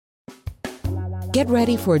Get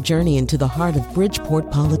ready for a journey into the heart of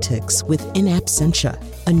Bridgeport politics with In Absentia,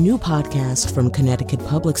 a new podcast from Connecticut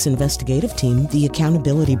Public's investigative team, The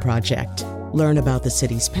Accountability Project. Learn about the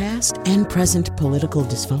city's past and present political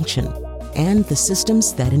dysfunction and the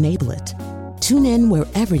systems that enable it. Tune in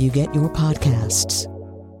wherever you get your podcasts.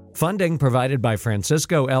 Funding provided by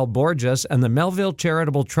Francisco L. Borges and the Melville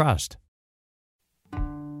Charitable Trust.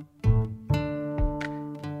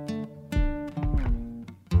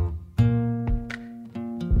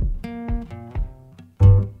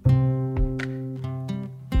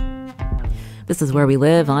 This is Where We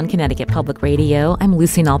Live on Connecticut Public Radio. I'm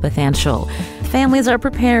Lucy Nalpathanchel. Families are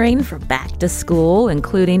preparing for back to school,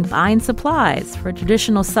 including buying supplies for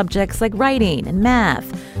traditional subjects like writing and math.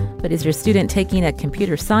 But is your student taking a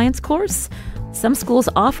computer science course? Some schools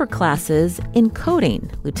offer classes in coding.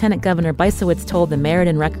 Lieutenant Governor Bysowitz told the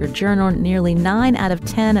Meriden Record-Journal nearly 9 out of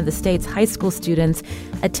 10 of the state's high school students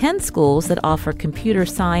attend schools that offer computer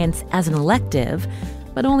science as an elective,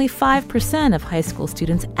 but only 5% of high school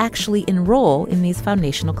students actually enroll in these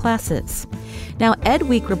foundational classes. Now, Ed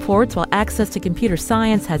Week reports while access to computer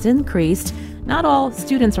science has increased, not all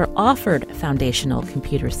students are offered foundational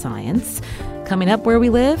computer science. Coming up Where We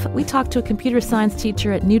Live, we talk to a computer science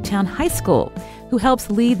teacher at Newtown High School who helps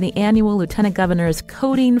lead the annual Lieutenant Governor's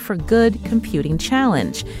Coding for Good Computing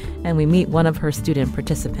Challenge, and we meet one of her student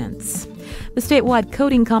participants. The statewide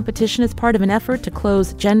coding competition is part of an effort to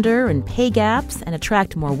close gender and pay gaps and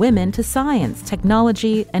attract more women to science,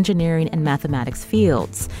 technology, engineering, and mathematics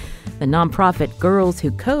fields. The nonprofit Girls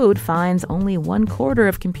Who Code finds only 1/4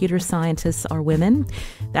 of computer scientists are women.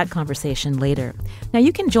 That conversation later. Now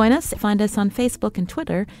you can join us. Find us on Facebook and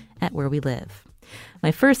Twitter at Where We Live.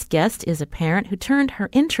 My first guest is a parent who turned her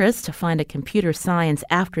interest to find a computer science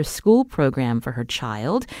after-school program for her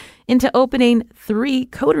child into opening 3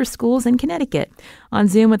 coder schools in Connecticut. On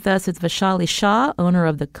Zoom with us is Vaishali Shah, owner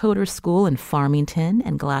of the Coder School in Farmington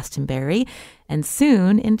and Glastonbury, and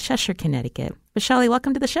soon in Cheshire, Connecticut. Vaishali,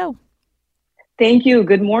 welcome to the show. Thank you.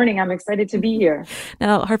 Good morning. I'm excited to be here.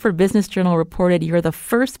 Now, Hartford Business Journal reported you're the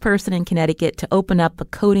first person in Connecticut to open up a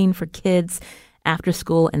Coding for Kids after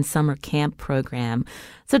school and summer camp program.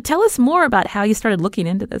 So tell us more about how you started looking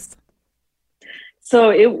into this.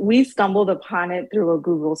 So we stumbled upon it through a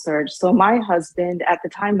Google search. So my husband, at the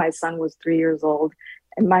time, my son was 3 years old,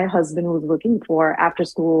 and my husband was looking for after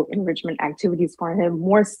school enrichment activities for him,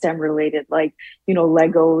 more STEM related, like,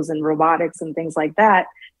 Legos and robotics and things like that.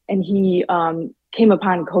 And he came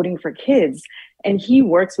upon Coding for Kids. And he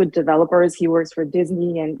works with developers, he works for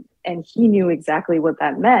Disney, and he knew exactly what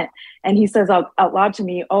that meant. And he says out loud to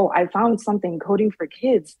me, "Oh, I found something, Coding for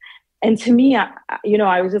Kids." And to me,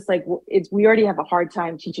 I was just like, we already have a hard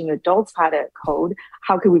time teaching adults how to code.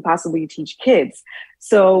 How could we possibly teach kids?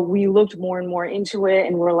 So we looked more and more into it,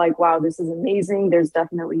 and we're like, wow, this is amazing. There's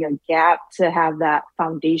definitely a gap to have that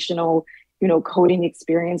foundational coding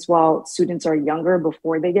experience while students are younger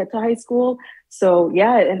before they get to high school. So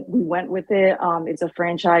yeah, and we went with it. It's a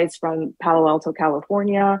franchise from Palo Alto,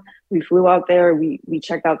 California. We flew out there, we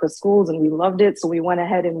checked out the schools and we loved it. So we went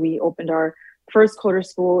ahead and we opened our first coder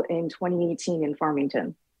school in 2018 in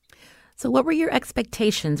Farmington. So what were your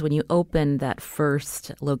expectations when you opened that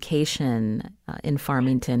first location in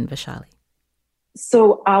Farmington, Vaishali?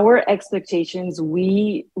 So our expectations,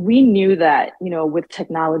 we knew that, with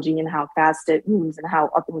technology and how fast it moves and how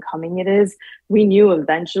up and coming it is, we knew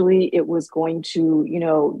eventually it was going to,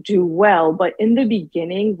 do well. But in the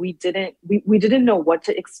beginning, we didn't know what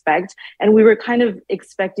to expect. And we were kind of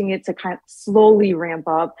expecting it to kind of slowly ramp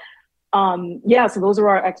up. So those are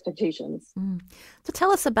our expectations. So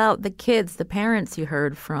tell us about the kids, the parents you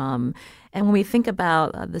heard from. And when we think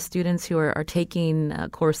about the students who are taking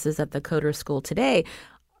courses at the Coder School today,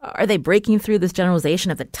 are they breaking through this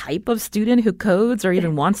generalization of the type of student who codes or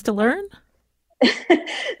even wants to learn?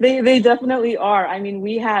 They definitely are. I mean,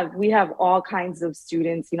 we have all kinds of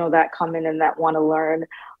students, that come in and that want to learn.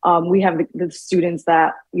 We have the students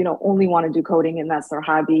that, only want to do coding and that's their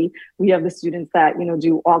hobby. We have the students that,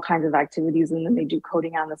 do all kinds of activities and then they do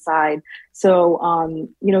coding on the side. So,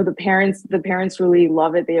 the parents really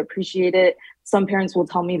love it. They appreciate it. Some parents will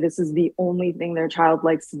tell me this is the only thing their child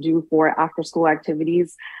likes to do for after school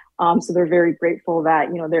activities. So they're very grateful that,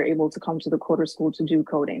 they're able to come to the Coder School to do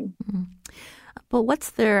coding. Mm-hmm. But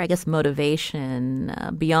what's their, motivation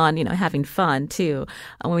beyond, having fun too?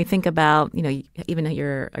 When we think about, even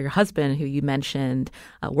your husband, who you mentioned,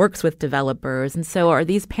 works with developers. And so are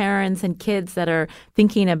these parents and kids that are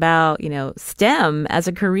thinking about, STEM as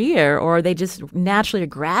a career, or are they just naturally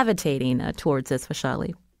gravitating towards this,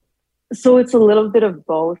 Vaishali? So it's a little bit of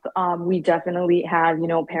both. We definitely have,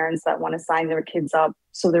 parents that want to sign their kids up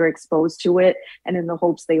so they're exposed to it and in the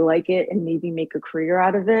hopes they like it and maybe make a career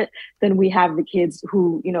out of it. Then we have the kids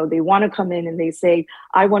who, they want to come in and they say,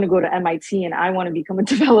 I want to go to MIT and I want to become a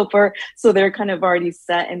developer. So they're kind of already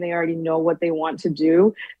set and they already know what they want to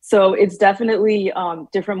do. So it's definitely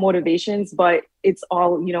different motivations, but it's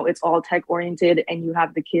all, it's all tech oriented. And you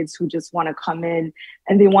have the kids who just want to come in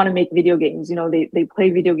and they want to make video games. They play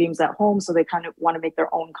video games at home, so they kind of want to make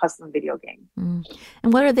their own custom video game.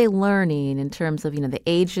 And what are they learning in terms of, the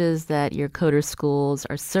ages that your coder schools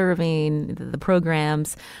are serving, the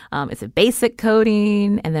programs? Is it basic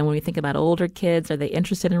coding? And then when we think about older kids, are they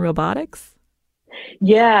interested in robotics?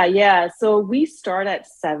 Yeah. So we start at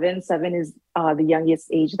 7. 7 is the youngest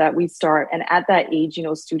age that we start. And at that age,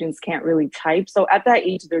 students can't really type. So at that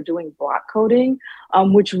age, they're doing block coding,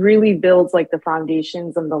 which really builds like the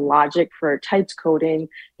foundations and the logic for typed coding,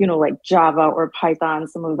 like Java or Python,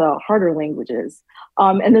 some of the harder languages.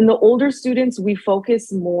 And then the older students, we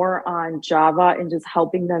focus more on Java and just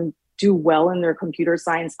helping them do well in their computer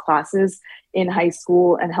science classes in high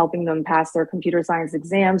school and helping them pass their computer science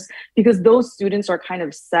exams, because those students are kind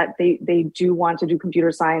of set. They do want to do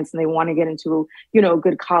computer science and they want to get into, a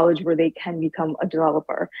good college where they can become a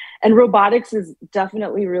developer. And robotics is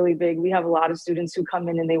definitely really big. We have a lot of students who come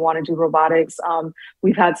in and they want to do robotics.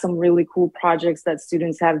 We've had some really cool projects that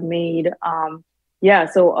students have made.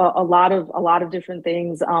 So a lot of different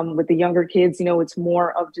things with the younger kids. It's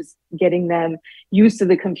more of just getting them used to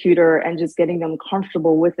the computer and just getting them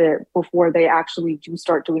comfortable with it before they actually do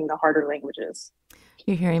start doing the harder languages.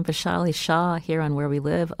 You're hearing Vaishali Shah here on Where We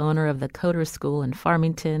Live, owner of the Coder School in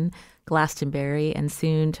Farmington, Glastonbury, and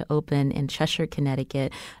soon to open in Cheshire,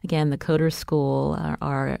 Connecticut. Again, the Coder School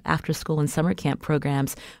are after-school and summer camp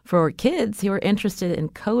programs for kids who are interested in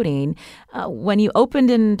coding. When you opened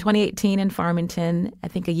in 2018 in Farmington, I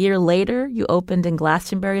think a year later, you opened in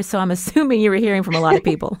Glastonbury. So I'm assuming you were hearing from a lot of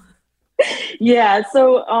people. Yeah.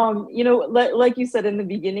 So, like you said in the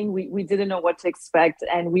beginning, we didn't know what to expect,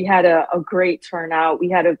 and we had a great turnout. We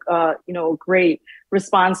had a great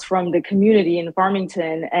response from the community in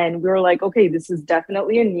Farmington, and we were like, okay, this is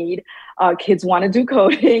definitely a need. Kids want to do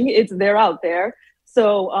coding. They're out there.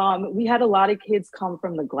 So we had a lot of kids come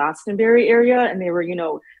from the Glastonbury area, and they were,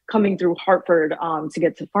 coming through Hartford to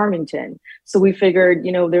get to Farmington. So we figured,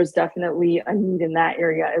 there's definitely a need in that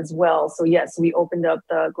area as well. So yes, we opened up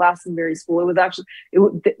the Glastonbury school. It was actually,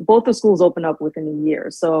 both the schools opened up within a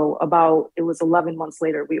year. So it was 11 months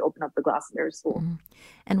later, we opened up the Glastonbury school. Mm-hmm.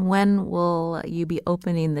 And when will you be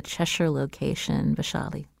opening the Cheshire location,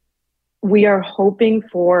 Vaishali? We are hoping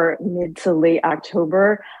for mid to late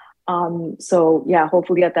October.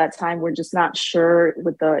 Hopefully at that time. We're just not sure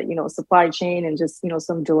with the, supply chain and just,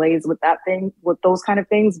 some delays with those kind of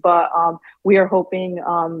things. But we are hoping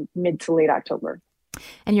mid to late October.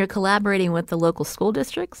 And you're collaborating with the local school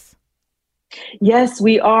districts? Yes,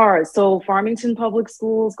 we are. So Farmington Public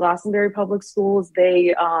Schools, Glastonbury Public Schools,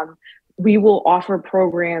 we will offer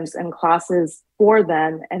programs and classes for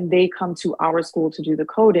them, and they come to our school to do the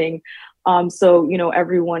coding.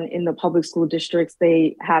 Everyone in the public school districts,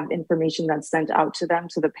 they have information that's sent out to them,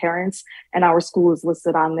 to the parents, and our school is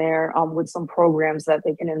listed on there with some programs that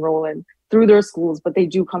they can enroll in through their schools, but they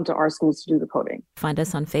do come to our schools to do the coding. Find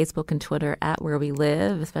us on Facebook and Twitter at Where We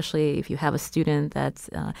Live, especially if you have a student that's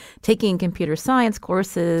taking computer science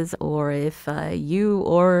courses, or if you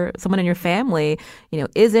or someone in your family,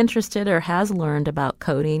 is interested or has learned about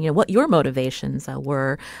coding, what your motivations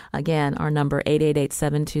were. Again, our number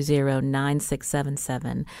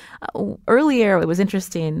 888-720-9677. Earlier, it was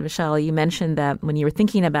interesting, Vaishali, you mentioned that when you were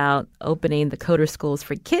thinking about opening the Coder schools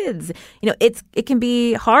for kids, it can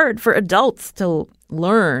be hard for adults to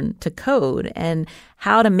learn to code, and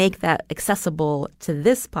how to make that accessible to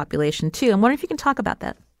this population too. I'm wondering if you can talk about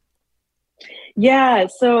that. Yeah.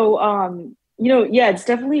 So, it's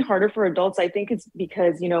definitely harder for adults. I think it's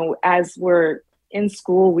because, as we're in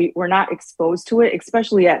school, we're not exposed to it,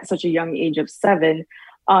 especially at such a young age of 7.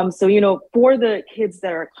 For the kids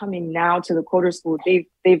that are coming now to the Coder School,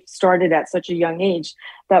 they've started at such a young age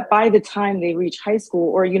that by the time they reach high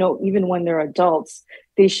school, or, even when they're adults,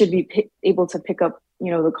 they should be able to pick up,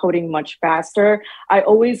 the coding much faster. I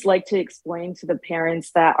always like to explain to the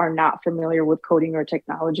parents that are not familiar with coding or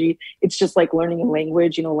technology, it's just like learning a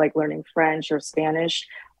language, like learning French or Spanish.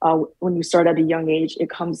 When you start at a young age, it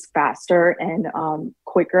comes faster and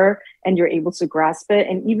quicker, and you're able to grasp it.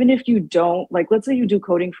 And even if you don't, let's say you do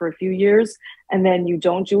coding for a few years and then you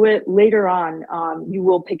don't do it later on, you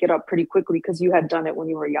will pick it up pretty quickly because you had done it when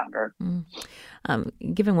you were younger.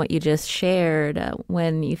 Given what you just shared,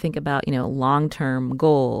 when you think about, long-term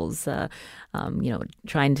goals,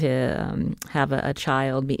 trying to have a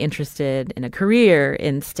child be interested in a career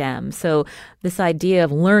in STEM. So this idea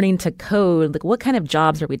of learning to code, like what kind of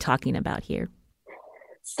jobs are we talking about here?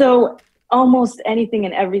 So almost anything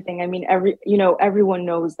and everything. I mean, everyone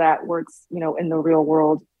knows that works, in the real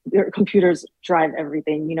world. Their computers drive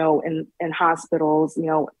everything, in hospitals,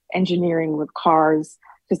 engineering with cars,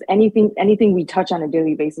 just anything we touch on a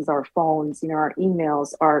daily basis, our phones, our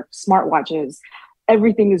emails, our smartwatches,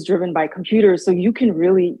 everything is driven by computers. So you can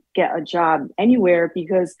really get a job anywhere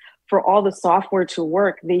because for all the software to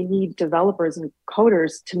work, they need developers and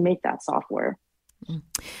coders to make that software. And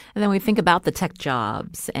then we think about the tech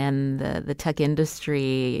jobs and the tech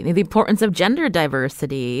industry, the importance of gender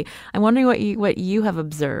diversity. I'm wondering what you have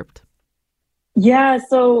observed. Yeah,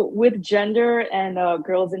 so with gender and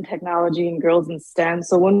girls in technology and girls in STEM,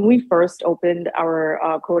 so when we first opened our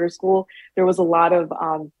coder school, there was a lot of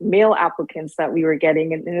male applicants that we were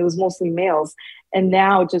getting, and it was mostly males. And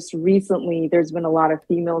now just recently, there's been a lot of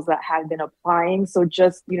females that have been applying. So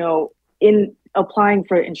just, in applying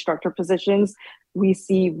for instructor positions, we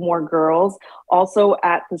see more girls. Also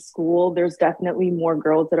at the school, there's definitely more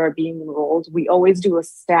girls that are being enrolled. We always do a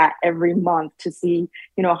stat every month to see,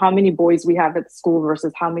 how many boys we have at the school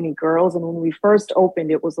versus how many girls. And when we first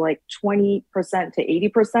opened, it was like 20%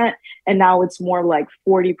 to 80%. And now it's more like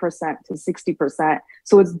 40% to 60%.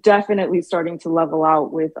 So it's definitely starting to level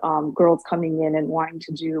out with girls coming in and wanting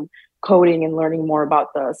to do coding and learning more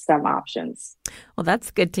about the STEM options. Well, that's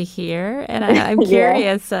good to hear. And I'm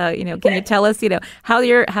curious, can you tell us, how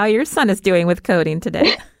your son is doing with coding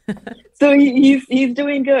today? So he's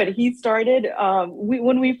doing good. He started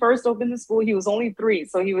when we first opened the school, he was only 3,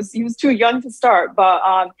 so he was too young to start.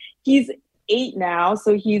 But he's 8 now,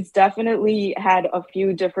 so he's definitely had a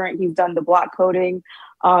few different. He's done the block coding.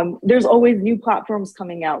 There's always new platforms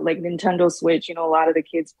coming out, like Nintendo Switch. A lot of the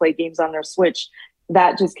kids play games on their Switch.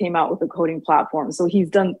 That just came out with a coding platform. So he's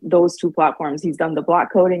done those 2 platforms. He's done the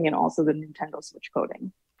block coding and also the Nintendo Switch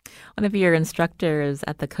coding. One of your instructors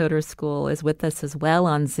at the Coder School is with us as well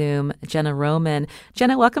on Zoom, Jenna Roman.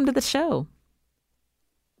 Jenna, welcome to the show.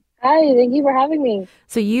 Hi, thank you for having me.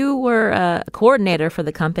 So you were a coordinator for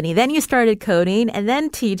the company, then you started coding and then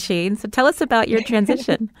teaching. So tell us about your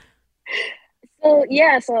transition.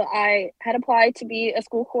 So I had applied to be a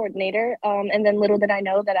school coordinator, and then little did I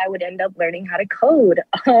know that I would end up learning how to code.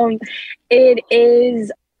 It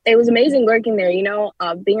was amazing working there,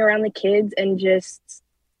 being around the kids and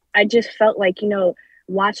I just felt like,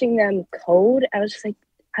 watching them code, I was just like,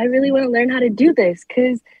 I really want to learn how to do this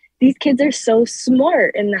because these kids are so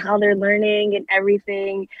smart in how they're learning and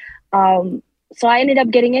everything. So I ended up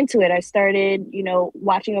getting into it. I started,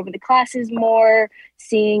 watching over the classes more,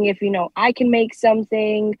 seeing if, I can make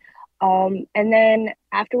something. And then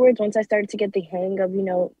afterwards, once I started to get the hang of,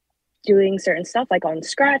 doing certain stuff like on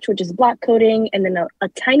Scratch, which is block coding, and then a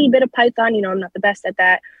tiny bit of Python, I'm not the best at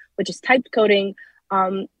that, which is typed coding.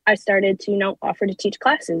 I started to, offer to teach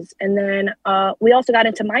classes. And then we also got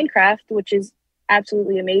into Minecraft, which is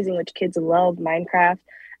absolutely amazing, which kids love Minecraft.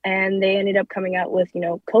 And they ended up coming out with,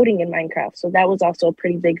 coding in Minecraft. So that was also a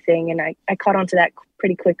pretty big thing. And I caught on to that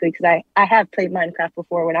pretty quickly because I have played Minecraft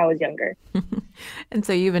before when I was younger. And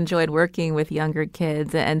so you've enjoyed working with younger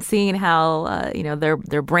kids and seeing how,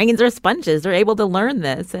 their brains are sponges. They're able to learn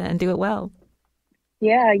this and do it well.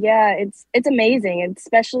 Yeah. It's amazing. And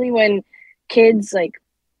especially when kids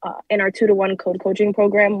in our 2-to-1 code coaching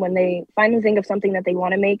program, when they finally think of something that they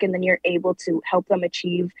want to make and then you're able to help them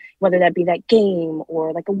achieve, whether that be that game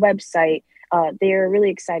or like a website, they're really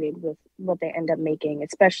excited with what they end up making,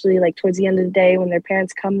 especially towards the end of the day when their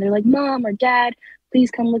parents come, they're like, Mom or Dad,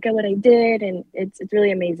 please come look at what I did. And it's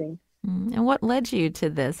really amazing. And what led you to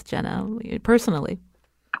this, Jenna, personally?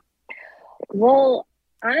 Well,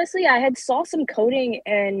 honestly, I had saw some coding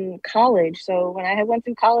in college. So when I went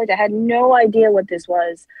through college, I had no idea what this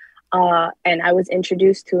was. And I was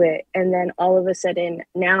introduced to it. And then all of a sudden,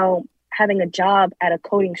 now having a job at a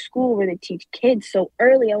coding school where they teach kids so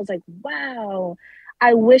early, I was like, wow,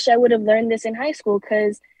 I wish I would have learned this in high school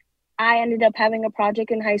because I ended up having a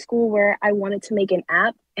project in high school where I wanted to make an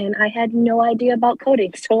app and I had no idea about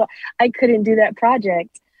coding. So I couldn't do that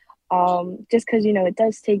project just because, it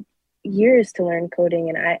does take years to learn coding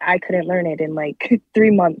and I couldn't learn it in 3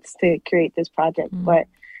 months to create this project. But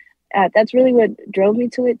that's really what drove me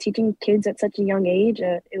to it, teaching kids at such a young age.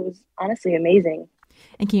 It was honestly amazing.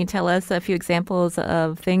 And can you tell us a few examples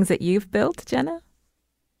of things that you've built, Jenna?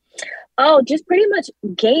 Oh, just pretty much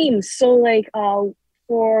games. So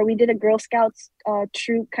we did a Girl Scouts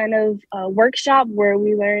troop kind of workshop where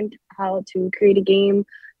we learned how to create a game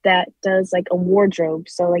that does like a wardrobe.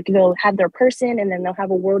 So like they'll have their person and then they'll have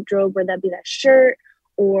a wardrobe where that'd be that shirt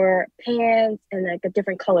or pants and like a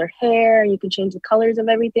different color hair. You can change the colors of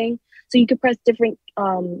everything. So you could press different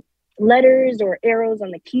letters or arrows on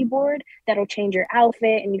the keyboard that'll change your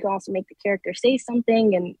outfit, and you can also make the character say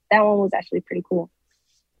something, and that one was actually pretty cool.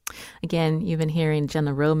 Again, you've been hearing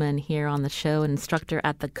Jenna Roman here on the show, an instructor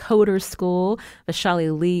at the Coder School.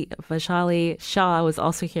 Vaishali Shah was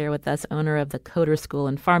also here with us, owner of the Coder School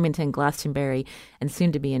in Farmington, Glastonbury, and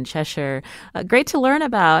soon to be in Cheshire. Great to learn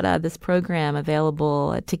about this program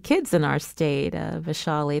available to kids in our state.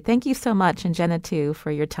 Vaishali, thank you so much, and Jenna too, for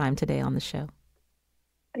your time today on the show.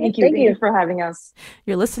 Thank you for having us.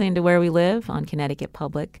 You're listening to Where We Live on Connecticut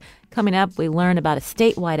Public. Coming up, we learn about a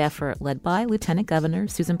statewide effort led by Lieutenant Governor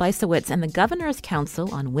Susan Bysiewicz and the Governor's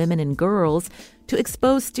Council on Women and Girls to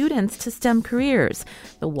expose students to STEM careers.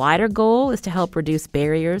 The wider goal is to help reduce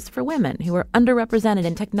barriers for women who are underrepresented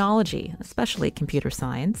in technology, especially computer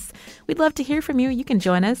science. We'd love to hear from you. You can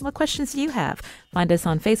join us. What questions do you have? Find us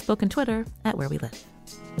on Facebook and Twitter at Where We Live.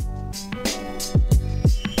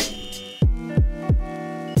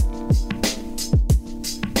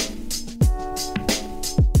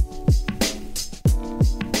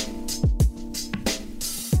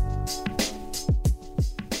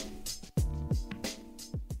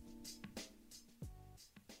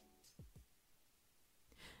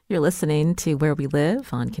 You're listening to Where We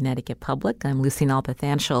Live on Connecticut Public. I'm Lucy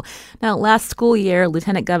Nalpathanchel. Now, last school year,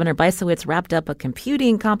 Lieutenant Governor Bysiewicz wrapped up a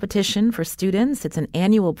computing competition for students. It's an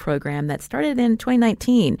annual program that started in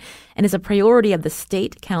 2019 and is a priority of the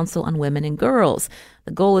State Council on Women and Girls.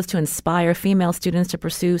 The goal is to inspire female students to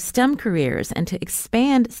pursue STEM careers and to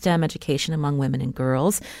expand STEM education among women and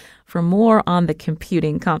girls. For more on the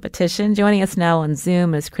computing competition, joining us now on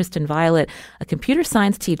Zoom is Kristen Violet, a computer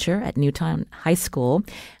science teacher at Newtown High School,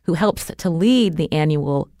 who helps to lead the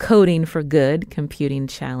annual Coding for Good Computing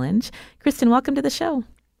Challenge. Kristen, welcome to the show.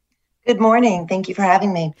 Good morning. Thank you for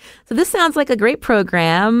having me. So this sounds like a great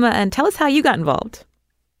program, and tell us how you got involved.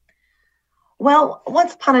 Well,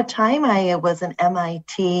 once upon a time, I was an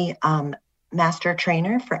MIT master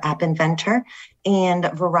trainer for App Inventor, and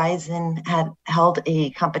Verizon had held a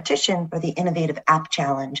competition for the Innovative App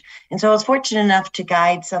Challenge. And so I was fortunate enough to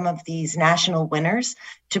guide some of these national winners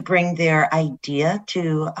to bring their idea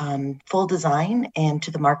to full design and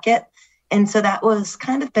to the market. And so that was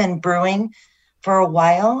kind of been brewing for a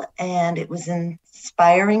while, and it was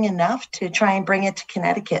inspiring enough to try and bring it to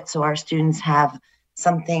Connecticut so our students have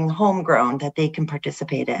something homegrown that they can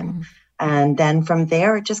participate in. Mm-hmm. And then from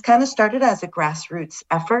there, it just kind of started as a grassroots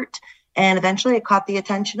effort. And eventually it caught the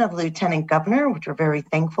attention of the Lieutenant Governor, which we're very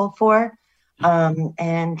thankful for.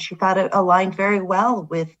 And she thought it aligned very well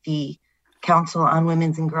with the Council on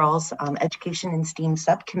Women's and Girls Education and STEAM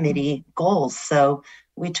Subcommittee goals. So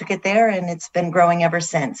we took it there, and it's been growing ever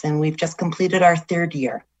since. And we've just completed our third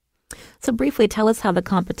year. So briefly, tell us how the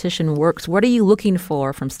competition works. What are you looking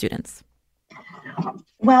for from students?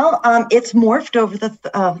 Well, it's morphed over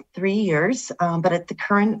the 3 years, but at the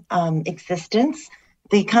current existence,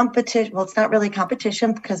 the competition, well, it's not really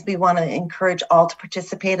competition because we want to encourage all to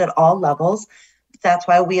participate at all levels. That's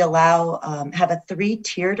why we allow, have a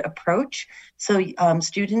 3-tiered approach. So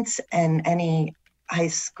students and any high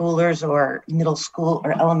schoolers or middle school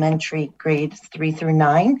or elementary grades 3 through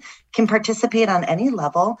 9 can participate on any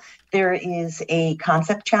level. There is a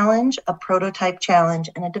concept challenge, a prototype challenge,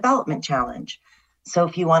 and a development challenge. So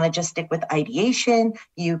if you want to just stick with ideation,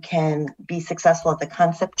 you can be successful at the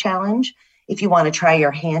concept challenge. If you want to try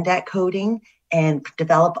your hand at coding and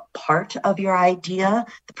develop part of your idea,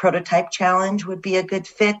 the prototype challenge would be a good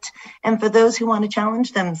fit. And for those who want to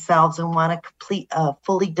challenge themselves and want to complete a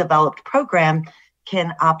fully developed program,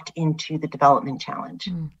 can opt into the development challenge.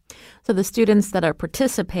 So the students that are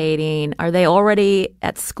participating, are they already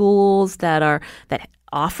at schools that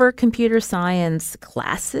offer computer science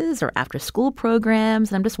classes or after-school programs?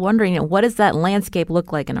 And I'm just wondering, what does that landscape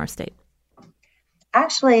look like in our state?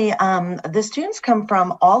 Actually, the students come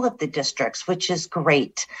from all of the districts, which is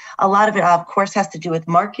great. A lot of it, of course, has to do with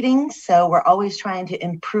marketing. So we're always trying to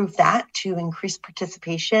improve that to increase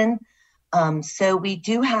participation. So we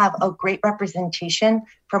do have a great representation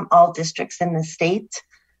from all districts in the state.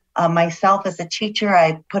 Myself as a teacher,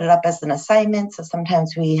 I put it up as an assignment. So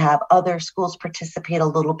sometimes we have other schools participate a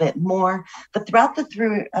little bit more. But throughout the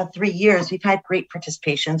 3 years, we've had great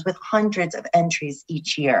participations with hundreds of entries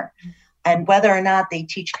each year. And whether or not they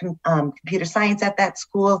teach computer science at that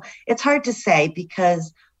school, it's hard to say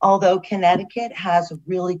because although Connecticut has a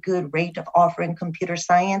really good rate of offering computer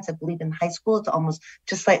science, I believe in high school, it's almost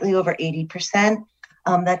just slightly over 80%.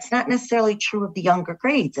 That's not necessarily true of the younger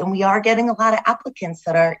grades. And we are getting a lot of applicants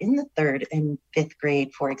that are in the 3rd and 5th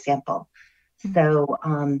grade, for example. So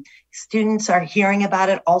students are hearing about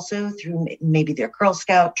it also through maybe their Girl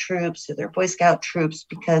Scout troops or their Boy Scout troops,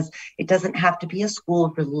 because it doesn't have to be a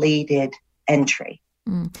school-related entry.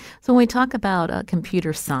 So when we talk about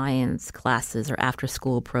computer science classes or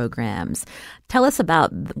after-school programs, tell us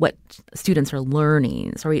about what students are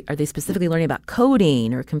learning. So are they specifically learning about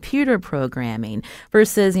coding or computer programming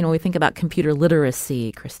versus, we think about computer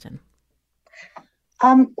literacy, Kristen?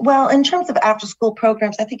 Well, in terms of after-school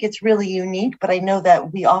programs, I think it's really unique, but I know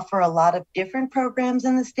that we offer a lot of different programs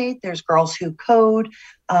in the state. There's Girls Who Code.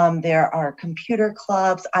 There are computer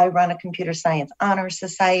clubs. I run a computer science honor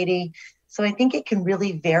society. So I think it can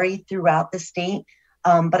really vary throughout the state.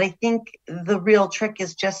 But I think the real trick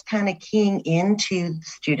is just kind of keying into the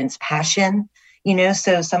students' passion.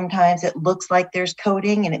 So sometimes it looks like there's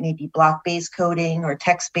coding and it may be block-based coding or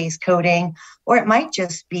text-based coding, or it might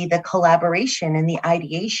just be the collaboration and the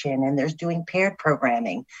ideation, and there's doing paired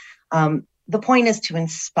programming. The point is to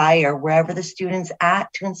inspire wherever the student's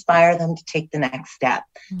at, to inspire them to take the next step.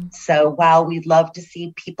 So while we'd love to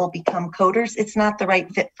see people become coders, it's not the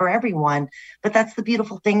right fit for everyone. But that's the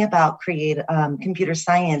beautiful thing about computer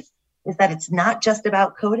science, is that it's not just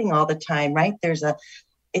about coding all the time, right?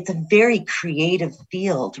 It's a very creative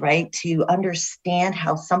field, right? To understand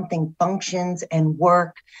how something functions and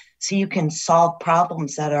work, so you can solve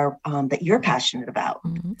problems that are that you're passionate about.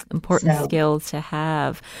 Important skills to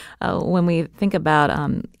have. When we think about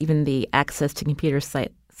even the access to computer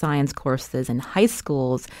science courses in high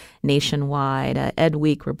schools nationwide, Ed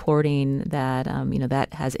Week reporting that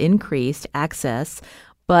that has increased access.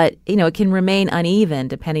 But, it can remain uneven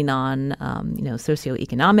depending on,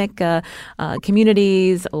 socioeconomic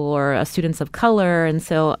communities or students of color. And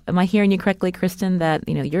so am I hearing you correctly, Kristen, that,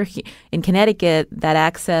 you're in Connecticut, that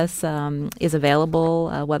access is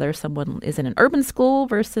available, whether someone is in an urban school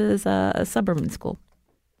versus a suburban school?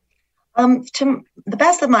 To the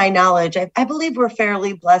best of my knowledge, I believe we're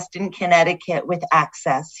fairly blessed in Connecticut with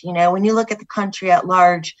access. When you look at the country at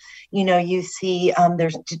large, you see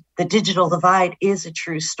there's the digital divide is a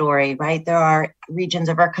true story, right? There are regions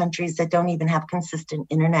of our countries that don't even have consistent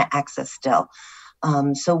internet access still.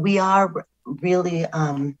 So we are really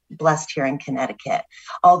blessed here in Connecticut,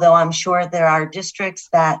 although I'm sure there are districts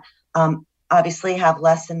that obviously have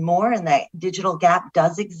less and more, and that digital gap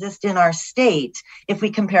does exist in our state. If we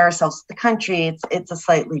compare ourselves to the country, it's a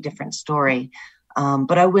slightly different story.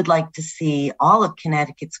 But I would like to see all of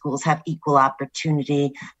Connecticut schools have equal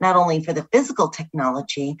opportunity, not only for the physical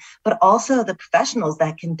technology, but also the professionals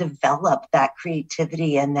that can develop that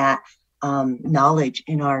creativity and that knowledge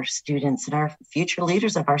in our students and our future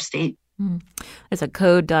leaders of our state. There's a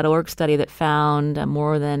code.org study that found a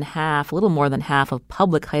little more than half of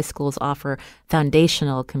public high schools offer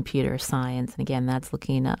foundational computer science. And again, that's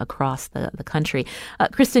looking across the country.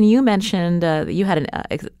 Kristen, you mentioned that you had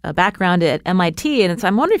a background at MIT. And so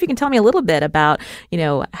I'm wondering if you can tell me a little bit about,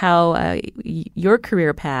 how your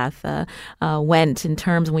career path went in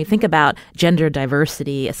terms when we think about gender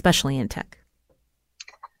diversity, especially in tech.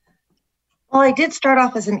 Well, I did start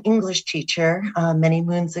off as an English teacher many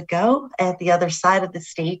moons ago at the other side of the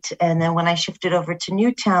state. And then when I shifted over to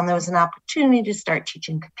Newtown, there was an opportunity to start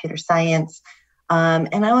teaching computer science.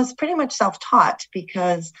 And I was pretty much self-taught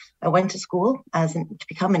because I went to school to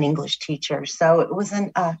become an English teacher. So it was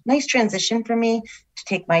a nice transition for me to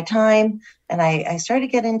take my time. And I started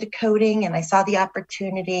to get into coding, and I saw the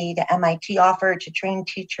opportunity that MIT offered to train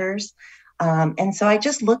teachers. And so I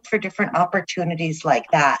just looked for different opportunities like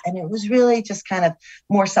that. And it was really just kind of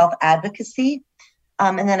more self-advocacy.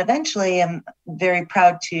 And then eventually I'm very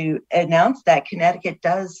proud to announce that Connecticut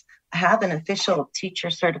does have an official teacher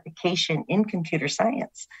certification in computer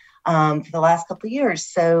science for the last couple of years.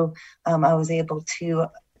 So I was able to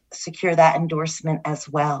secure that endorsement as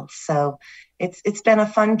well. So it's been a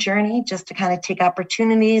fun journey just to kind of take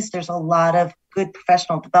opportunities. There's a lot of good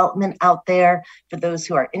professional development out there for those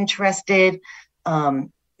who are interested.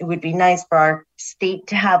 It would be nice for our state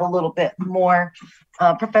to have a little bit more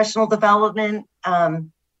professional development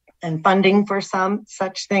and funding for some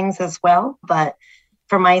such things as well. But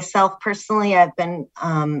for myself personally, I've been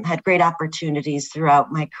had great opportunities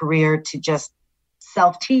throughout my career to just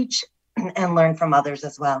self-teach and learn from others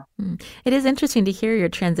as well. It is interesting to hear your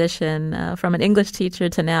transition from an English teacher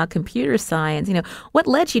to now computer science. What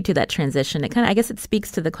led you to that transition? I guess it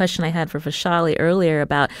speaks to the question I had for Vaishali earlier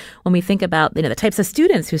about when we think about, the types of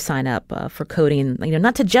students who sign up for coding,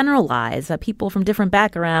 not to generalize, people from different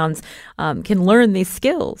backgrounds can learn these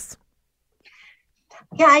skills.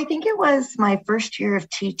 Yeah, I think it was my first year of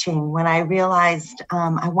teaching when I realized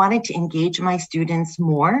I wanted to engage my students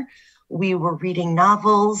more. We were reading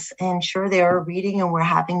novels, and sure, they were reading and we're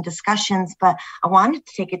having discussions, but I wanted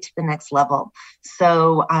to take it to the next level.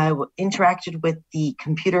 So I interacted with the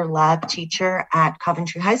computer lab teacher at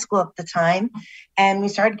Coventry High School at the time, and we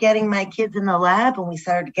started getting my kids in the lab, and we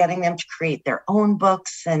started getting them to create their own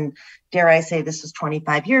books. And dare I say, this was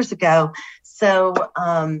 25 years ago. So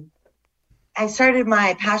I started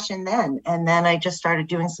my passion then, and then I just started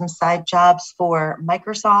doing some side jobs for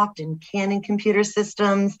Microsoft and Canon Computer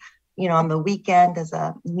Systems. On the weekend as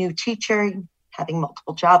a new teacher, having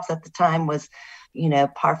multiple jobs at the time was,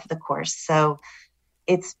 par for the course. So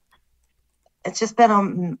it's just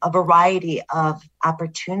been a variety of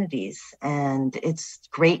opportunities, and it's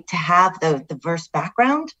great to have the diverse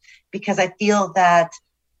background, because I feel that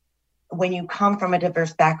when you come from a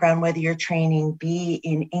diverse background, whether your training be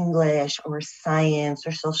in English or science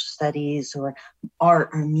or social studies or art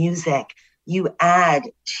or music, you add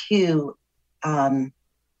to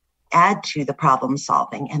the problem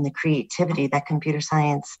solving and the creativity that computer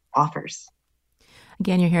science offers.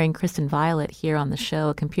 Again, you're hearing Kristen Violet here on the show,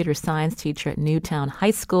 a computer science teacher at Newtown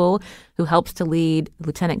High School who helps to lead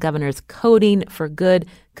Lieutenant Governor's Coding for Good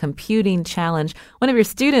Computing Challenge. One of your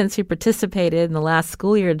students who participated in the last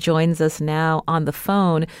school year joins us now on the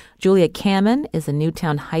phone. Julia Kamen is a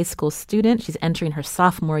Newtown High School student. She's entering her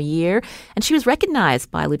sophomore year, and she was recognized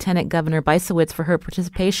by Lieutenant Governor Bysowitz for her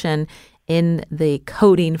participation in the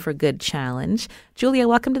Coding for Good Challenge. Julia,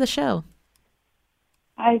 welcome to the show.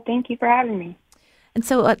 Hi, thank you for having me. And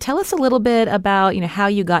so tell us a little bit about, how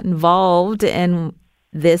you got involved in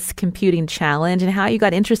this computing challenge and how you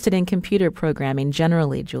got interested in computer programming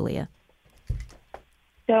generally, Julia.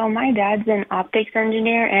 So my dad's an optics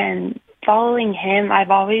engineer, and following him,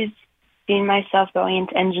 I've always seen myself going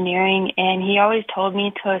into engineering, and he always told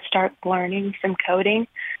me to start learning some coding.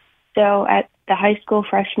 So at the high school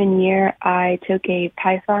freshman year, I took a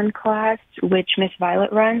Python class, which Miss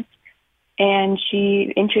Violet runs, and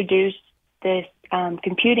she introduced this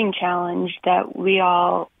computing challenge that we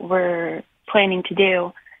all were planning to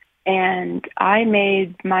do. And I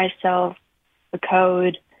made myself a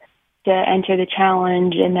code to enter the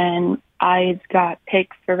challenge, and then I got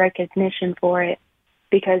picked for recognition for it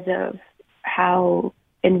because of how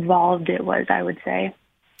involved it was, I would say.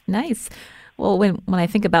 Nice. Well, when I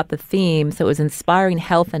think about the theme, so it was inspiring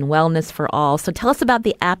health and wellness for all. So tell us about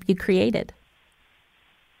the app you created.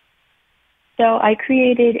 So I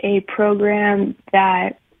created a program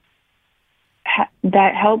that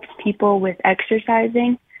helps people with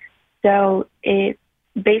exercising. So it,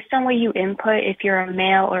 based on what you input, if you're a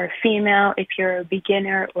male or a female, if you're a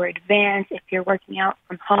beginner or advanced, if you're working out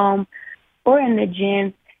from home or in the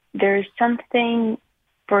gym, there's something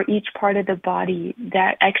for each part of the body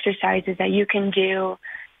that exercises that you can do,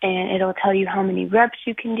 and it'll tell you how many reps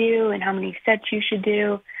you can do and how many sets you should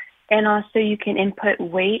do. And also you can input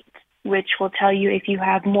weight, which will tell you if you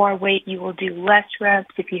have more weight, you will do less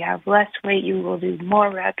reps. If you have less weight, you will do more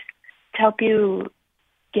reps to help you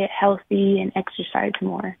get healthy and exercise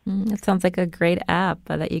more. It sounds like a great app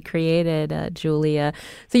that you created, Julia.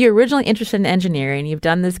 So you're originally interested in engineering. You've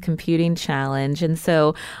done this computing challenge. And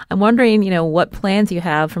so I'm wondering, what plans you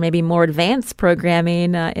have for maybe more advanced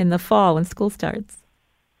programming in the fall when school starts.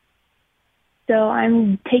 So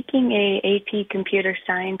I'm taking a AP Computer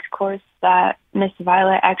Science course that Miss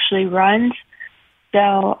Violet actually runs.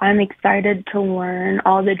 So I'm excited to learn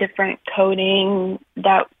all the different coding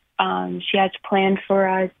that she has planned for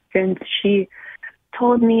us, since she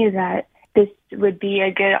told me that this would be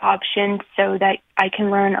a good option so that I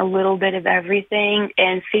can learn a little bit of everything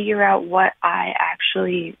and figure out what I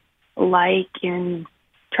actually like and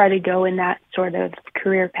try to go in that sort of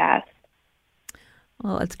career path.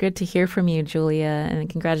 Well, it's good to hear from you, Julia, and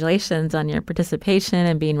congratulations on your participation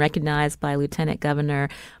and being recognized by Lieutenant Governor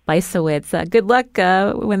Bysowitz. Good luck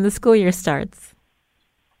when the school year starts.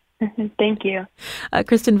 Thank you.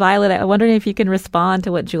 Kristen Violet, I'm wondering if you can respond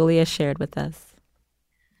to what Julia shared with us.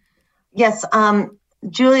 Yes,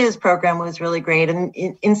 Julia's program was really great. And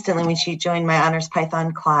instantly when she joined my honors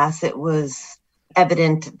Python class, it was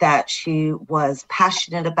evident that she was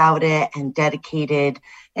passionate about it and dedicated,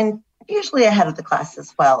 and usually ahead of the class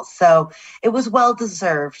as well. So it was well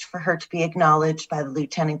deserved for her to be acknowledged by the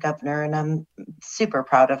Lieutenant Governor, and I'm super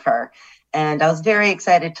proud of her. And I was very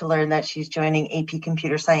excited to learn that she's joining AP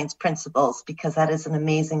Computer Science Principles, because that is an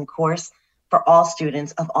amazing course for all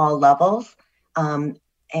students of all levels.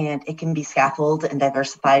 and it can be scaffolded and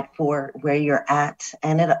diversified for where you're at.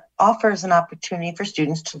 And it offers an opportunity for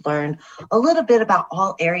students to learn a little bit about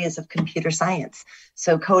all areas of computer science.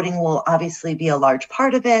 So coding will obviously be a large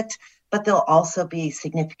part of it, but there'll also be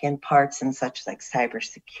significant parts in such like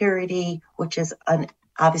cybersecurity, which is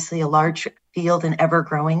obviously a large field and ever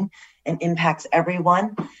growing and impacts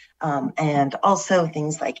everyone. And also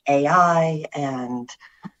things like AI and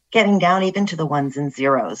getting down even to the ones and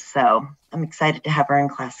zeros. So I'm excited to have her in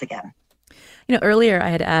class again. You know, earlier I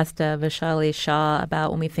had asked Vaishali Shah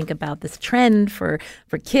about when we think about this trend for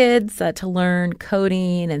kids to learn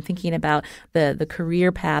coding and thinking about the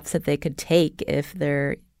career paths that they could take if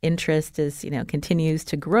their interest is, continues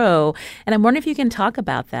to grow. And I'm wondering if you can talk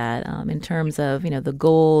about that in terms of, the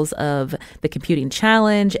goals of the Computing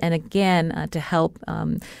Challenge and again, to help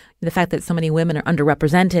the fact that so many women are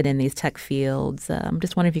underrepresented in these tech fields. I'm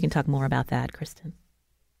just wondering if you can talk more about that, Kristen.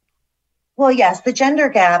 Well, yes, the gender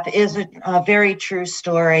gap is a very true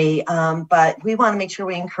story, but we want to make sure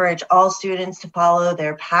we encourage all students to follow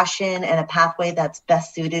their passion and a pathway that's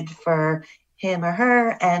best suited for him or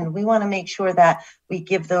her. And we want to make sure that we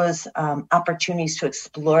give those opportunities to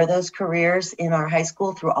explore those careers in our high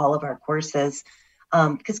school through all of our courses.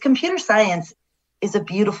 Because computer science is a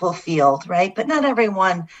beautiful field, right? But not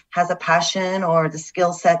everyone has a passion or the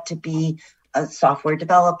skill set to be a software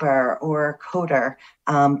developer or a coder.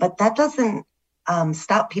 But that doesn't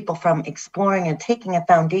stop people from exploring and taking a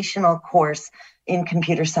foundational course in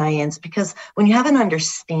computer science, because when you have an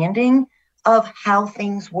understanding of how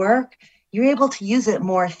things work, you're able to use it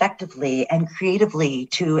more effectively and creatively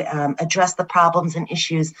to address the problems and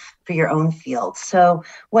issues for your own field. So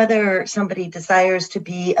whether somebody desires to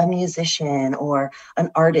be a musician or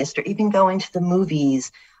an artist or even go into the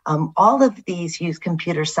movies, all of these use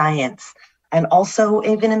computer science. And also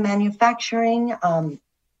even in manufacturing,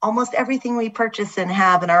 almost everything we purchase and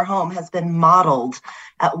have in our home has been modeled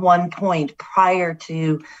at one point prior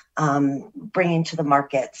to bringing to the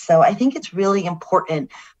market. So I think it's really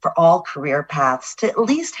important for all career paths to at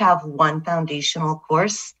least have one foundational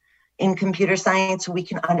course in computer science so we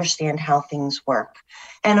can understand how things work.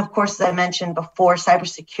 And of course, as I mentioned before,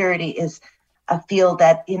 cybersecurity is a field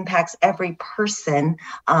that impacts every person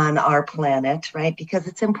on our planet, right? Because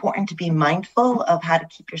it's important to be mindful of how to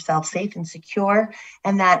keep yourself safe and secure.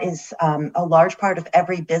 And that is a large part of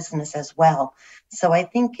every business as well. So I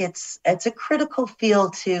think it's a critical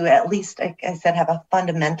field to at least, like I said, have a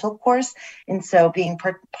fundamental course. And so being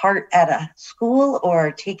part at a school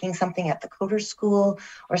or taking something at the coder school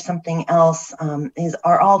or something else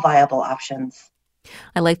are all viable options.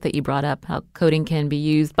 I like that you brought up how coding can be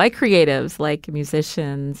used by creatives like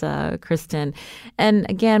musicians, Kristen. And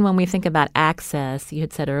again, when we think about access, you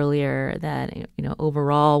had said earlier that,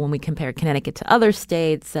 overall, when we compare Connecticut to other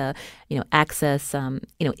states, access,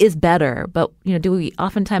 is better. But, do we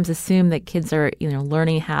oftentimes assume that kids are,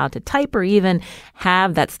 learning how to type or even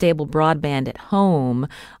have that stable broadband at home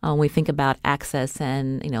when we think about access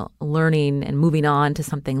and, learning and moving on to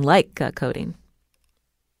something like coding?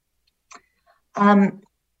 I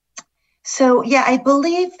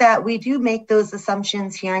believe that we do make those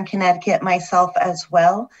assumptions here in Connecticut, myself as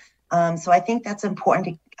well. So I think that's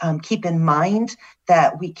important to keep in mind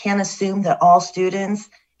that we can't assume that all students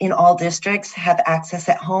in all districts have access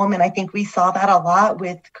at home. And I think we saw that a lot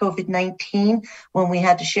with COVID-19 when we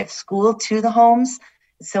had to shift school to the homes.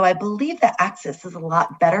 So I believe that access is a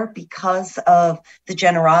lot better because of the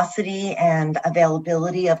generosity and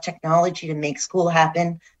availability of technology to make school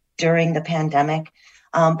happen during the pandemic.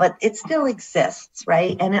 But it still exists,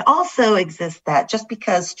 right? And it also exists that just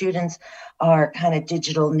because students are kind of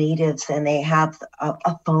digital natives and they have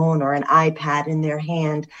a phone or an iPad in their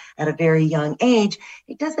hand at a very young age,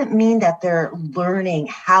 it doesn't mean that they're learning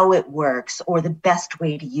how it works or the best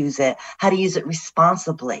way to use it, how to use it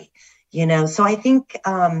responsibly. So I think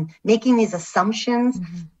making these assumptions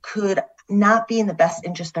could not be in the best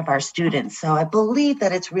interest of our students. So I believe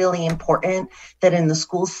that it's really important that in the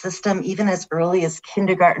school system, even as early as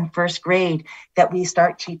kindergarten, first grade, that we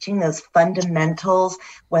start teaching those fundamentals,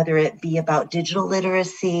 whether it be about digital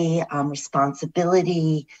literacy,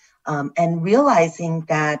 responsibility, and realizing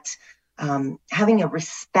that having a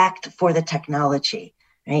respect for the technology,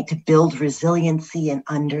 right, to build resiliency and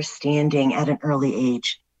understanding at an early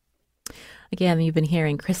age. Again, you've been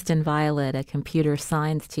hearing Kristen Violet, a computer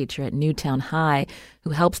science teacher at Newtown High, who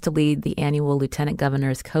helps to lead the annual Lieutenant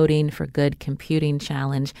Governor's Coding for Good Computing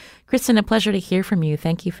Challenge. Kristen, a pleasure to hear from you.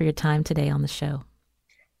 Thank you for your time today on the show.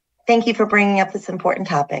 Thank you for bringing up this important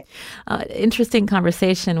topic. Interesting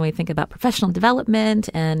conversation when we think about professional development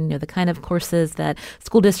and the kind of courses that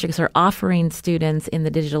school districts are offering students in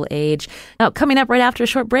the digital age. Now, coming up right after a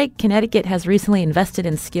short break, Connecticut has recently invested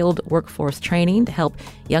in skilled workforce training to help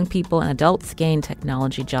young people and adults gain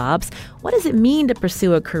technology jobs. What does it mean to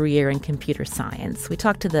pursue a career in computer science? We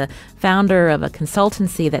talked to the founder of a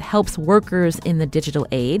consultancy that helps workers in the digital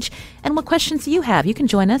age. And what questions do you have? You can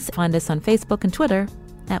join us. Find us on Facebook and Twitter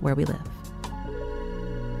at Where We Live.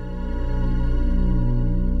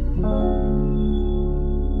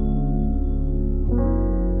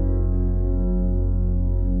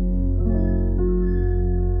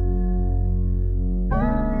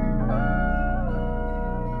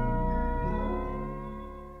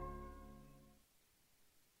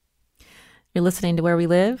 You're listening to Where We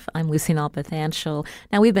Live. I'm Lucy Nalpathanchel.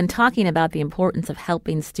 Now, we've been talking about the importance of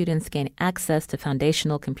helping students gain access to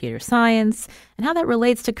foundational computer science and how that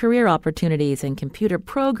relates to career opportunities in computer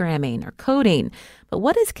programming or coding. But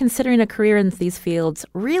what does considering a career in these fields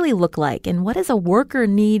really look like? And what does a worker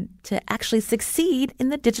need to actually succeed in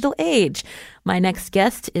the digital age? My next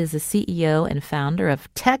guest is the CEO and founder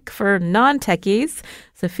of Tech for Non-Techies,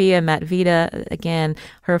 Sophia Matvita. Again,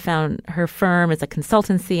 her firm is a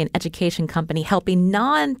consultancy and education company helping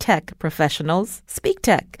non-tech professionals speak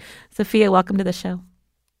tech. Sophia, welcome to the show.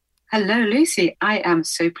 Hello, Lucy. I am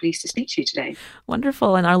so pleased to speak to you today.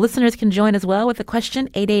 Wonderful. And our listeners can join as well with a question,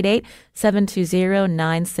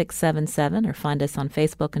 888-720-9677, or find us on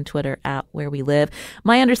Facebook and Twitter at Where We Live.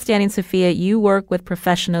 My understanding, Sophia, you work with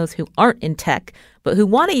professionals who aren't in tech, but who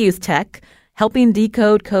want to use tech, helping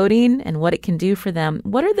decode coding and what it can do for them.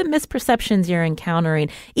 What are the misperceptions you're encountering,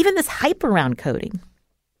 even this hype around coding?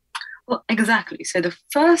 Well, exactly. So the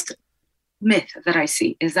first myth that I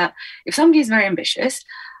see is that if somebody is very ambitious,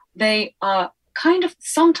 they are kind of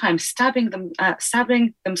sometimes stabbing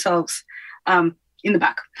themselves in the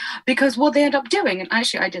back, because what they end up doing, and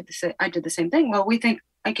actually I did the same thing. Well, we think,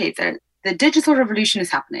 okay, the digital revolution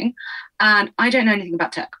is happening, and I don't know anything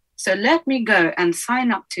about tech, so let me go and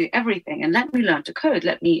sign up to everything, and let me learn to code.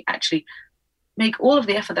 Let me actually make all of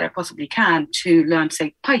the effort that I possibly can to learn,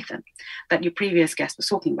 say, Python, that your previous guest was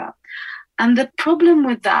talking about. And the problem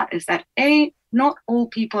with that is that not all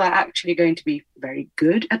people are actually going to be very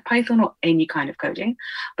good at Python or any kind of coding.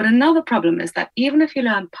 But another problem is that even if you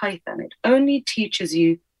learn Python, it only teaches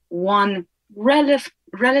you one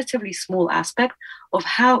relatively small aspect of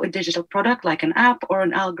how a digital product like an app or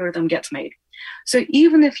an algorithm gets made. So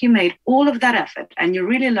even if you made all of that effort and you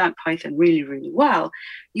really learned Python really, really well,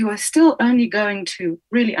 you are still only going to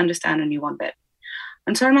really understand only one bit.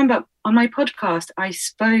 And so I remember on my podcast, I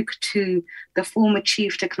spoke to the former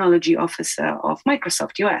chief technology officer of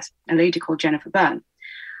Microsoft US, a lady called Jennifer Byrne.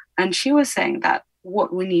 And she was saying that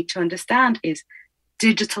what we need to understand is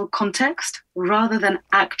digital context rather than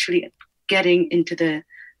actually getting into the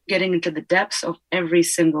depths of every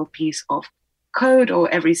single piece of code or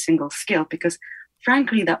every single skill, because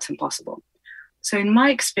frankly, that's impossible. So in my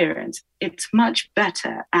experience, it's much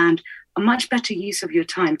better and a much better use of your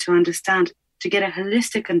time to get a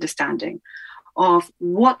holistic understanding of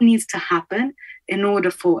what needs to happen in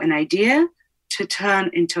order for an idea to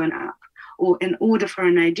turn into an app, or in order for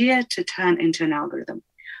an idea to turn into an algorithm.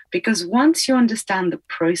 Because once you understand the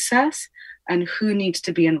process and who needs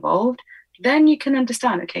to be involved, then you can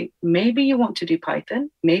understand, okay, maybe you want to do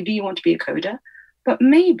Python, maybe you want to be a coder, but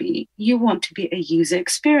maybe you want to be a user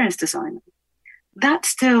experience designer. That's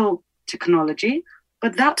still technology,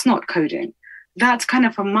 but that's not coding. That's kind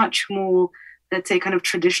of a much more, let's say, kind of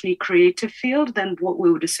traditionally creative field than what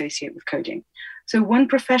we would associate with coding. So when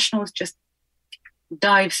professionals just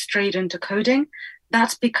dive straight into coding,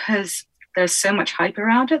 that's because there's so much hype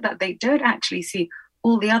around it that they don't actually see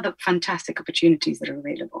all the other fantastic opportunities that are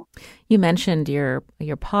available. You mentioned your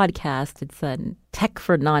podcast. It's Tech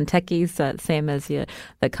for Non-Techies, same as the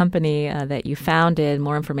company that you founded.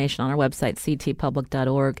 More information on our website,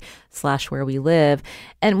 ctpublic.org/wherewelive.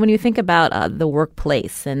 And when you think about the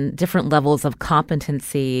workplace and different levels of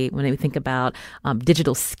competency, when you think about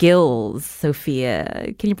digital skills,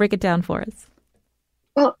 Sophia, can you break it down for us?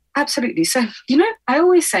 Well, absolutely. So, I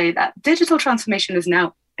always say that digital transformation is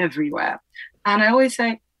now everywhere. And I always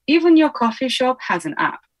say, even your coffee shop has an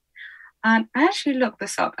app. And I actually looked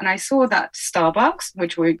this up and I saw that Starbucks,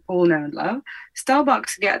 which we all know and love,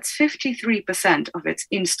 Starbucks gets 53% of its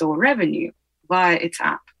in-store revenue via its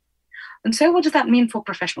app. And so what does that mean for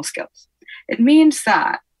professional skills? It means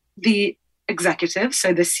that the executives,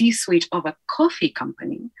 so the C-suite of a coffee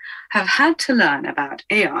company, have had to learn about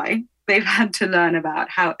AI. They've had to learn about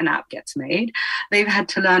how an app gets made. They've had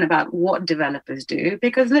to learn about what developers do,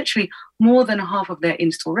 because literally more than half of their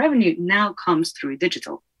install revenue now comes through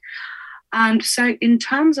digital. And so in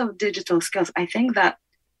terms of digital skills, I think that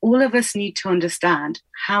all of us need to understand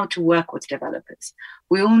how to work with developers.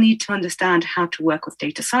 We all need to understand how to work with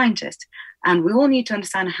data scientists, and we all need to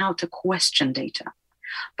understand how to question data.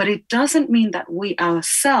 But it doesn't mean that we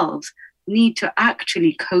ourselves need to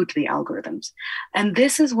actually code the algorithms. And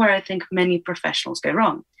this is where I think many professionals go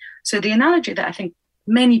wrong. So the analogy that I think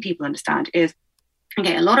many people understand is,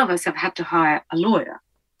 okay, a lot of us have had to hire a lawyer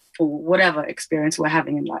for whatever experience we're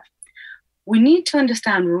having in life. We need to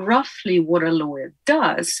understand roughly what a lawyer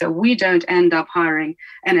does, so we don't end up hiring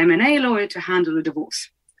an M&A lawyer to handle a divorce.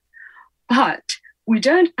 But we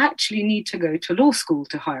don't actually need to go to law school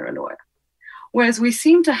to hire a lawyer. Whereas we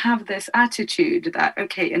seem to have this attitude that,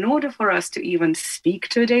 okay, in order for us to even speak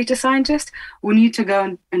to a data scientist, we need to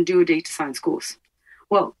go and do a data science course.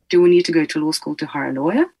 Well, do we need to go to law school to hire a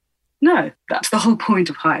lawyer? No, that's the whole point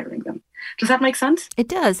of hiring them. Does that make sense? It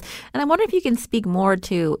does. And I wonder if you can speak more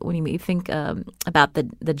to when you think about the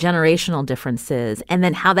generational differences and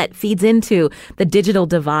then how that feeds into the digital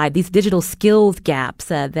divide, these digital skills gaps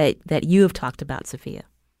that you have talked about, Sophia.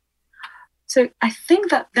 So I think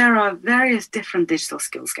that there are various different digital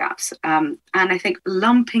skills gaps. And I think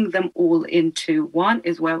lumping them all into one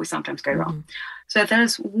is where we sometimes go wrong. So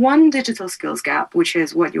there's one digital skills gap, which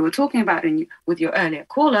is what you were talking about with your earlier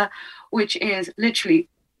caller, which is literally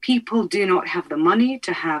people do not have the money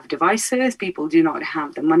to have devices. People do not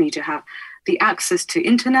have the money to have the access to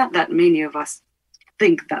internet that many of us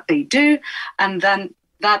think that they do. And then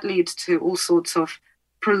that leads to all sorts of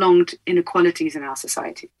prolonged inequalities in our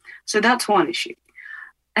society. So that's one issue.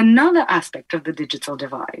 Another aspect of the digital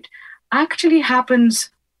divide actually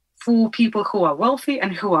happens for people who are wealthy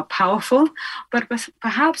and who are powerful, but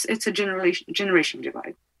perhaps it's a generation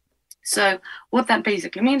divide. So what that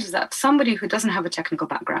basically means is that somebody who doesn't have a technical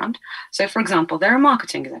background, so for example, they're a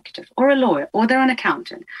marketing executive or a lawyer or they're an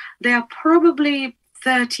accountant, they are probably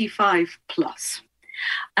 35 plus.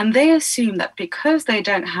 And they assume that because they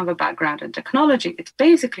don't have a background in technology, it's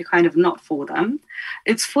basically kind of not for them.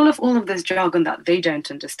 It's full of all of this jargon that they don't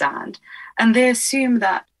understand. And they assume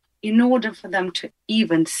that in order for them to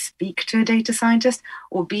even speak to a data scientist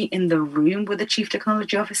or be in the room with the chief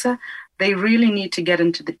technology officer, they really need to get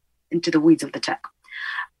into the weeds of the tech.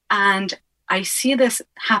 And I see this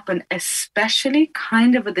happen especially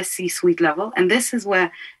kind of at the C-suite level. And this is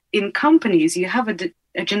where in companies you have a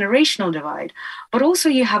generational divide, but also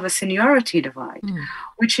you have a seniority divide,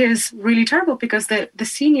 which is really terrible because the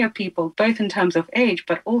senior people, both in terms of age,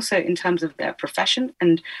 but also in terms of their profession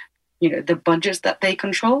and the budgets that they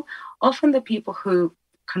control, often the people who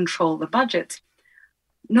control the budgets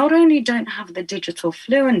not only don't have the digital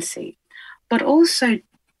fluency, but also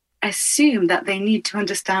assume that they need to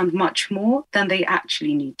understand much more than they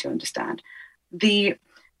actually need to understand.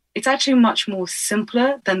 It's actually much more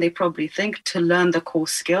simpler than they probably think to learn the core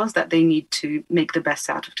skills that they need to make the best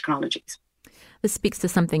out of technologies. This speaks to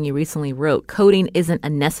something you recently wrote. Coding isn't a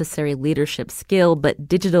necessary leadership skill, but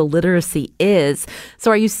digital literacy is.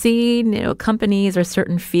 So are you seeing companies or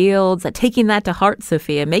certain fields taking that to heart,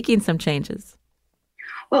 Sophia, making some changes?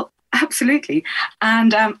 Well, absolutely.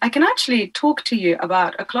 And I can actually talk to you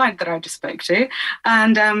about a client that I just spoke to.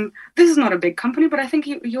 And this is not a big company, but I think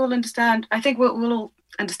you'll understand. I think we'll all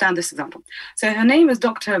understand this example. So her name is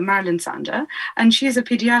Dr. Marilyn Sander, and she's a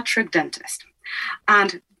pediatric dentist.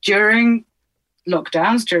 And during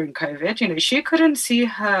lockdowns, during COVID, she couldn't see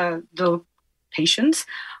the patients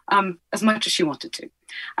as much as she wanted to.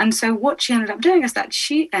 And so what she ended up doing is that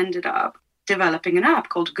she ended up developing an app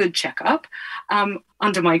called Good Checkup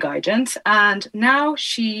under my guidance. And now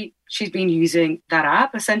she's been using that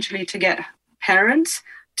app essentially to get parents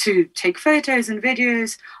to take photos and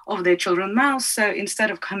videos of their children's mouths. So instead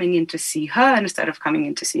of coming in to see her and instead of coming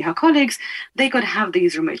in to see her colleagues, they could have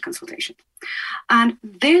these remote consultations. And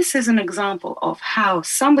this is an example of how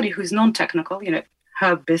somebody who's non-technical,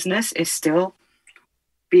 her business is still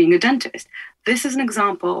being a dentist. This is an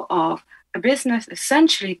example of a business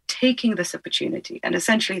essentially taking this opportunity and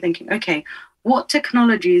essentially thinking, okay, what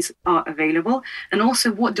technologies are available? And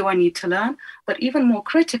also, what do I need to learn? But even more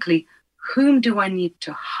critically, whom do I need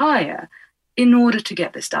to hire in order to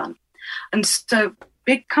get this done? And so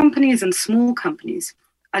big companies and small companies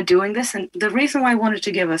are doing this. And the reason why I wanted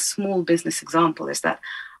to give a small business example is that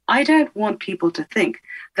I don't want people to think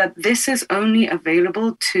that this is only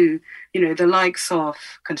available to, the likes of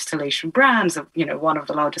Constellation Brands, of, one of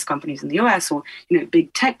the largest companies in the US, or,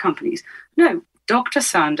 big tech companies. No, Dr.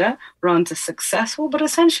 Sander runs a successful, but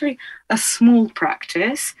essentially a small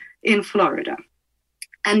practice in Florida.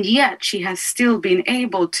 And yet she has still been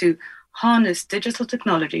able to harness digital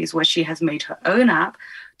technologies where she has made her own app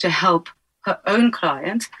to help her own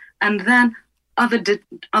clients. And then other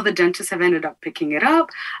dentists have ended up picking it up,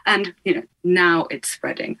 and now it's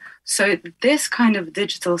spreading. So this kind of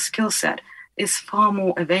digital skill set is far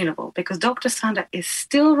more available because Dr. Sander is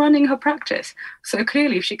still running her practice. So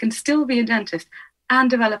clearly, if she can still be a dentist and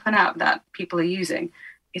develop an app that people are using,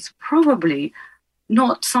 it's probably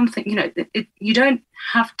not something, you don't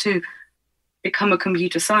have to become a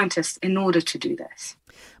computer scientist in order to do this.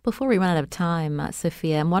 Before we run out of time,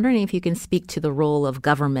 Sophia, I'm wondering if you can speak to the role of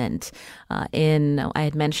government I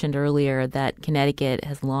had mentioned earlier that Connecticut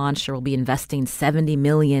has launched or will be investing $70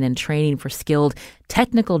 million in training for skilled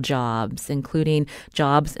technical jobs, including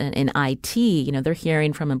jobs in IT. They're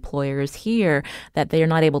hearing from employers here that they are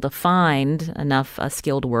not able to find enough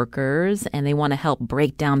skilled workers, and they want to help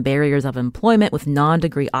break down barriers of employment with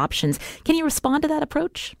non-degree options. Can you respond to that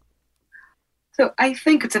approach? So I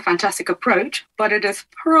think it's a fantastic approach, but it is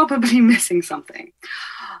probably missing something.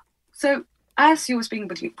 So as you were speaking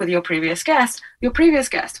with your previous guest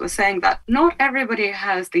was saying that not everybody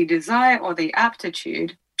has the desire or the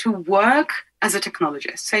aptitude to work as a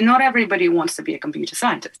technologist. So not everybody wants to be a computer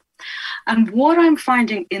scientist. And what I'm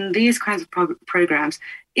finding in these kinds of programs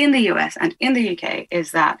in the US and in the UK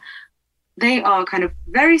is that they are kind of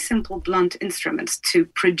very simple, blunt instruments to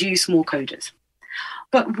produce more coders.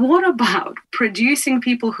 But what about producing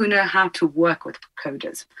people who know how to work with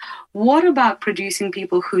coders? What about producing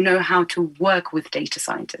people who know how to work with data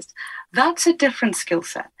scientists? That's a different skill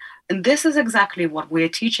set. And this is exactly what we're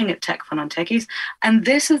teaching at Tech for Non-Techies. And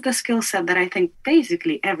this is the skill set that I think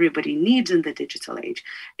basically everybody needs in the digital age.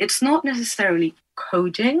 It's not necessarily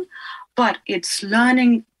coding, but it's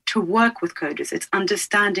learning to work with coders. It's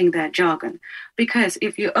understanding their jargon. Because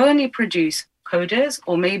if you only produce coders,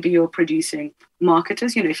 or maybe you're producing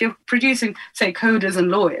marketers, if you're producing, say, coders and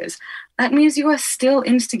lawyers, that means you are still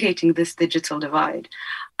instigating this digital divide.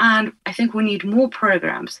 And I think we need more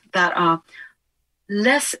programs that are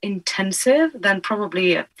less intensive than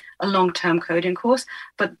probably a long-term coding course,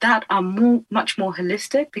 but that are much more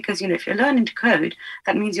holistic, because if you're learning to code,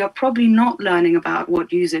 that means you're probably not learning about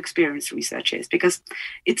what user experience research is, because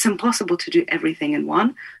it's impossible to do everything in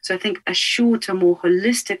one. So I think a shorter, more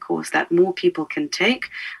holistic course that more people can take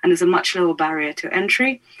and is a much lower barrier to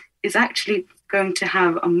entry is actually going to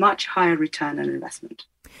have a much higher return on investment.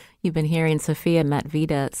 You've been hearing Sophia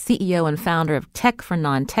Matveda, CEO and founder of Tech for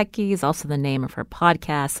Non-Techies, also the name of her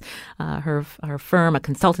podcast, her firm, a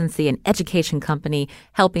consultancy and education company,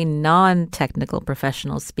 helping non-technical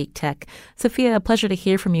professionals speak tech. Sophia, a pleasure to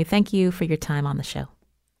hear from you. Thank you for your time on the show.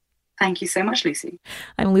 Thank you so much, Lucy.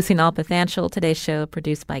 I'm Lucy Nalpathanchil. Today's show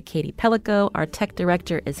produced by Katie Pellico. Our tech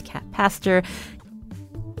director is Kat Pastor.